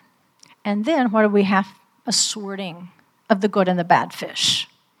net. And then what do we have? A sorting of the good and the bad fish.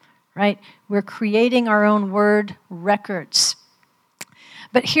 Right? We're creating our own word records.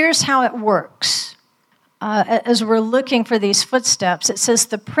 But here's how it works. As we're looking for these footsteps, it says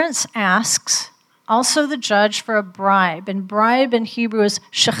the prince asks also the judge for a bribe. And bribe in Hebrew is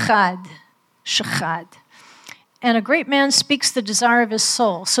shachad. Shachad. And a great man speaks the desire of his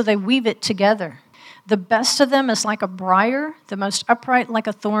soul, so they weave it together. The best of them is like a briar, the most upright like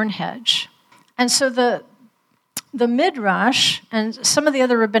a thorn hedge. And so the Midrash and some of the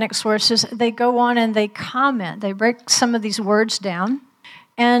other rabbinic sources, they go on and they comment. They break some of these words down.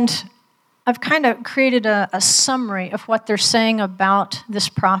 And I've kind of created a summary of what they're saying about this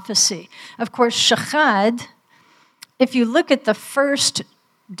prophecy. Of course, shachad, if you look at the first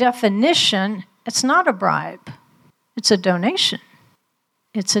definition, it's not a bribe. It's a donation.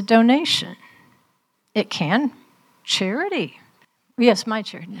 It's a donation. It can. Charity. Yes, my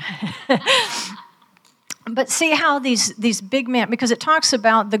charity. But see how these big men, because it talks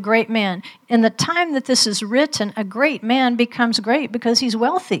about the great man. In the time that this is written, a great man becomes great because he's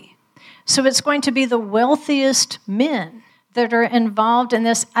wealthy. So it's going to be the wealthiest men that are involved in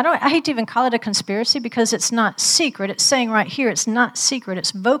this. I hate to even call it a conspiracy because it's not secret. It's saying right here it's not secret.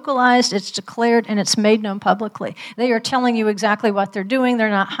 It's vocalized, it's declared, and it's made known publicly. They are telling you exactly what they're doing. They're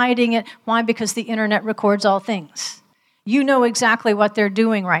not hiding it. Why? Because the internet records all things. You know exactly what they're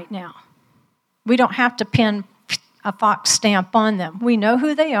doing right now. We don't have to pin a fox stamp on them. We know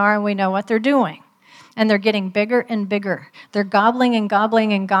who they are and we know what they're doing. And they're getting bigger and bigger. They're gobbling and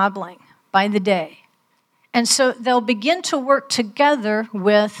gobbling and gobbling by the day. And so they'll begin to work together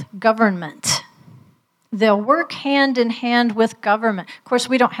with government. They'll work hand in hand with government. Of course,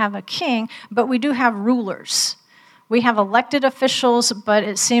 we don't have a king, but we do have rulers. We have elected officials, but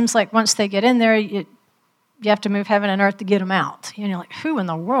it seems like once they get in there, you have to move heaven and earth to get them out. And you're like, who in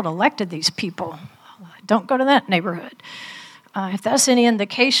the world elected these people? Don't go to that neighborhood. If that's any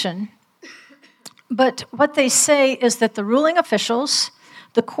indication. But what they say is that the ruling officials,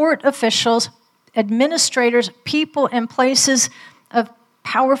 the court officials, administrators, people in places of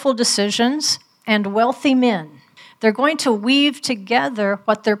powerful decisions, and wealthy men, they're going to weave together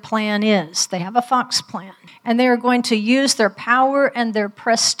what their plan is. They have a fox plan. And they are going to use their power and their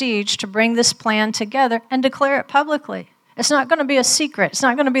prestige to bring this plan together and declare it publicly. It's not going to be a secret. It's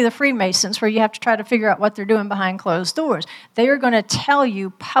not going to be the Freemasons where you have to try to figure out what they're doing behind closed doors. They are going to tell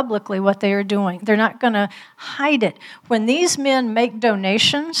you publicly what they are doing. They're not going to hide it. When these men make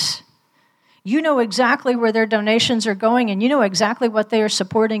donations, you know exactly where their donations are going, and you know exactly what they are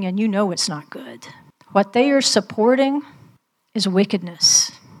supporting, and you know it's not good. What they are supporting is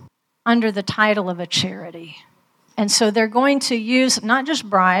wickedness under the title of a charity. And so they're going to use not just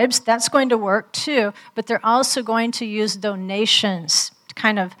bribes, that's going to work too, but they're also going to use donations to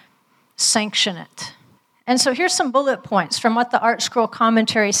kind of sanction it. And so here's some bullet points from what the Art Scroll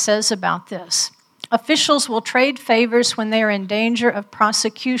commentary says about this. Officials will trade favors when they are in danger of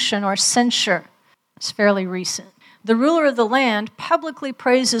prosecution or censure. It's fairly recent. The ruler of the land publicly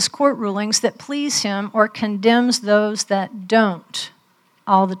praises court rulings that please him or condemns those that don't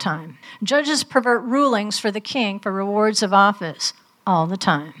all the time. Judges pervert rulings for the king for rewards of office all the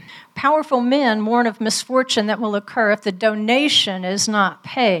time. Powerful men warn of misfortune that will occur if the donation is not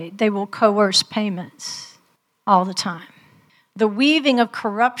paid. They will coerce payments. all the time. The weaving of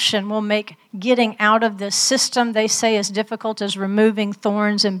corruption will make getting out of this system they say as difficult as removing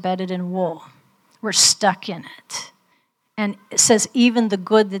thorns embedded in wool. We're stuck in it. And it says even the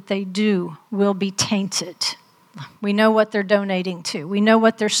good that they do will be tainted. We know what they're donating to. We know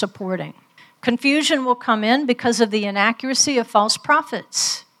what they're supporting. Confusion will come in because of the inaccuracy of false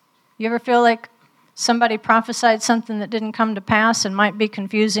prophets. You ever feel like somebody prophesied something that didn't come to pass and might be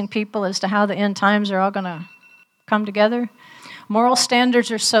confusing people as to how the end times are all going to come together? Moral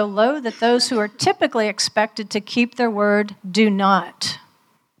standards are so low that those who are typically expected to keep their word do not.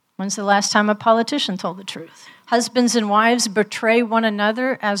 When's the last time a politician told the truth? Husbands and wives betray one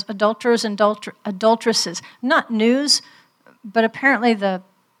another as adulterers and adulteresses. Not news, but apparently the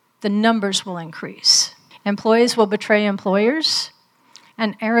numbers will increase. Employees will betray employers,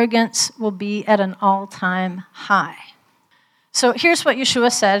 and arrogance will be at an all-time high. So here's what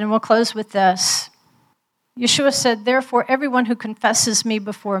Yeshua said, and we'll close with this. Yeshua said, therefore, everyone who confesses me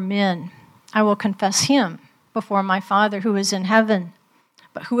before men, I will confess him before my Father who is in heaven.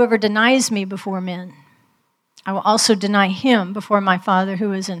 But whoever denies me before men, I will also deny him before my Father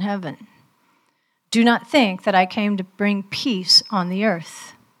who is in heaven. Do not think that I came to bring peace on the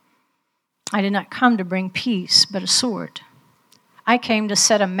earth. I did not come to bring peace, but a sword. I came to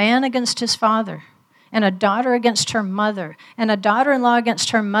set a man against his father, and a daughter against her mother, and a daughter-in-law against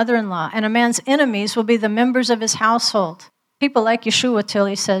her mother-in-law, and a man's enemies will be the members of his household. People like Yeshua till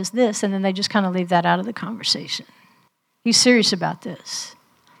he says this, and then they just kind of leave that out of the conversation. He's serious about this.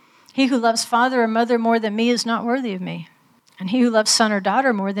 He who loves father or mother more than me is not worthy of me, and he who loves son or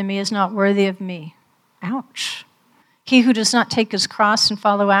daughter more than me is not worthy of me. Ouch. He who does not take his cross and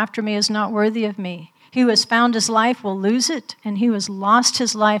follow after me is not worthy of me. He who has found his life will lose it, and he who has lost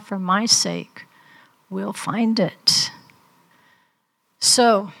his life for my sake will find it.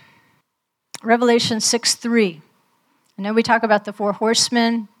 So, Revelation 6:3. I know we talk about the 4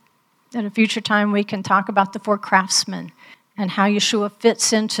 horsemen. At a future time, we can talk about the 4 craftsmen and how Yeshua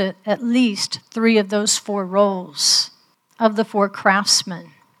fits into at least 3 of those 4 roles of the 4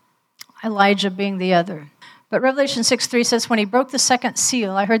 craftsmen, Elijah being the other. But Revelation 6:3 says, when he broke the second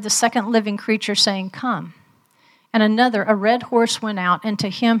seal, I heard the second living creature saying, come. And another, a red horse, went out, and to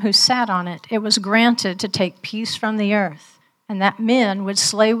him who sat on it, it was granted to take peace from the earth, and that men would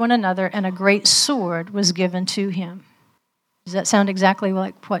slay one another, and a great sword was given to him. Does that sound exactly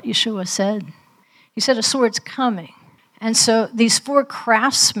like what Yeshua said? He said a sword's coming. And so these 4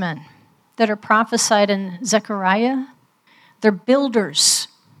 craftsmen that are prophesied in Zechariah, they're builders.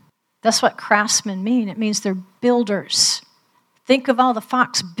 That's what craftsmen mean. It means they're builders. Think of all the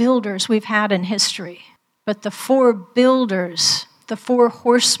fox builders we've had in history. But the 4 builders, the 4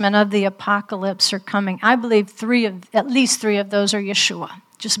 horsemen of the apocalypse are coming. I believe at least three of those are Yeshua,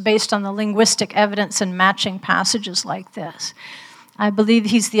 just based on the linguistic evidence and matching passages like this. I believe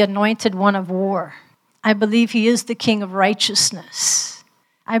he's the anointed one of war. I believe he is the king of righteousness.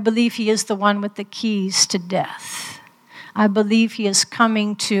 I believe he is the one with the keys to death. I believe he is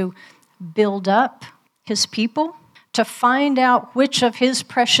coming to build up his people, to find out which of his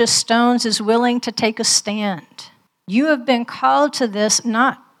precious stones is willing to take a stand. You have been called to this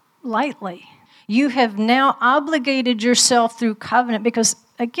not lightly. You have now obligated yourself through covenant because,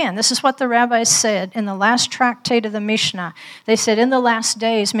 again, this is what the rabbis said in the last tractate of the Mishnah. They said, in the last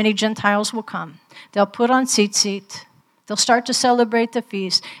days, many Gentiles will come. They'll put on tzitzit. They'll start to celebrate the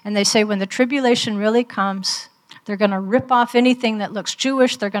feast. And they say when the tribulation really comes, they're going to rip off anything that looks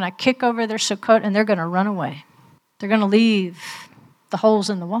Jewish. They're going to kick over their sukkot, and they're going to run away. They're going to leave the holes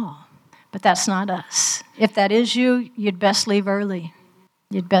in the wall. But that's not us. If that is you, you'd best leave early.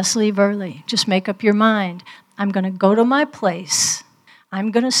 You'd best leave early. Just make up your mind. I'm going to go to my place.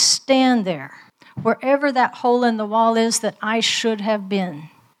 I'm going to stand there, wherever that hole in the wall is that I should have been.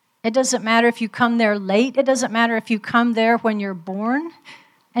 It doesn't matter if you come there late. It doesn't matter if you come there when you're born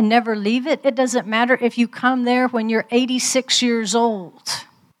and never leave it. It doesn't matter if you come there when you're 86 years old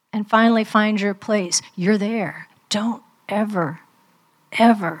and finally find your place. You're there. Don't ever,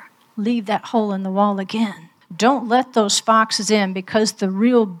 ever leave that hole in the wall again. Don't let those foxes in, because the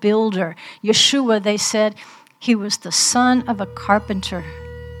real builder, Yeshua, they said, he was the son of a carpenter.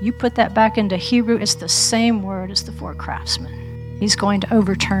 You put that back into Hebrew, it's the same word as the 4 craftsmen. He's going to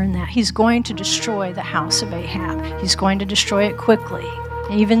overturn that. He's going to destroy the house of Ahab. He's going to destroy it quickly.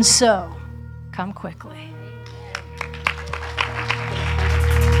 Even so, come quickly.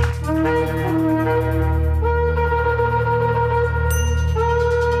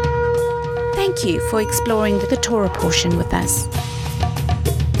 Thank you for exploring the Torah portion with us.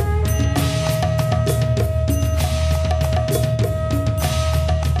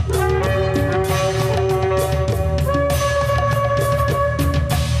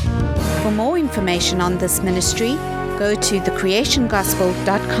 information on this ministry, go to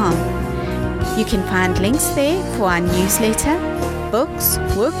thecreationgospel.com. You can find links there for our newsletter, books,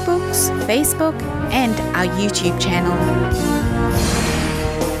 workbooks, Facebook, and our YouTube channel.